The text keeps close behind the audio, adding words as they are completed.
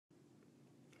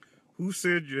Who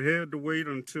said you had to wait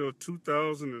until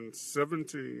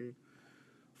 2017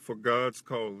 for God's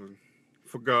calling,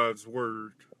 for God's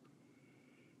word,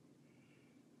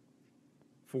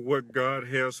 for what God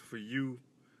has for you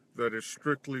that is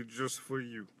strictly just for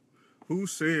you? Who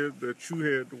said that you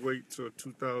had to wait till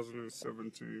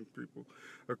 2017, people?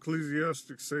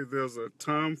 Ecclesiastes say there's a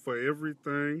time for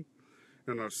everything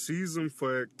and a season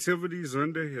for activities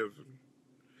under heaven.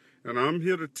 And I'm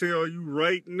here to tell you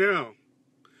right now,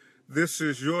 this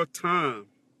is your time.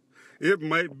 It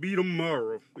might be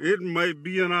tomorrow. It might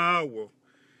be an hour.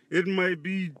 It might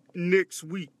be next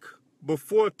week,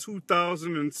 before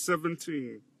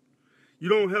 2017. You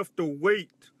don't have to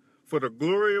wait for the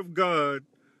glory of God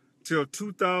till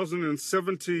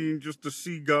 2017 just to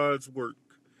see God's work.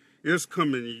 It's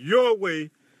coming your way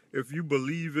if you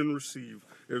believe and receive.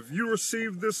 If you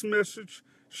receive this message,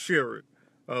 share it.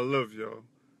 I love y'all.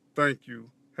 Thank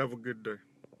you. Have a good day.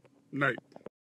 Night.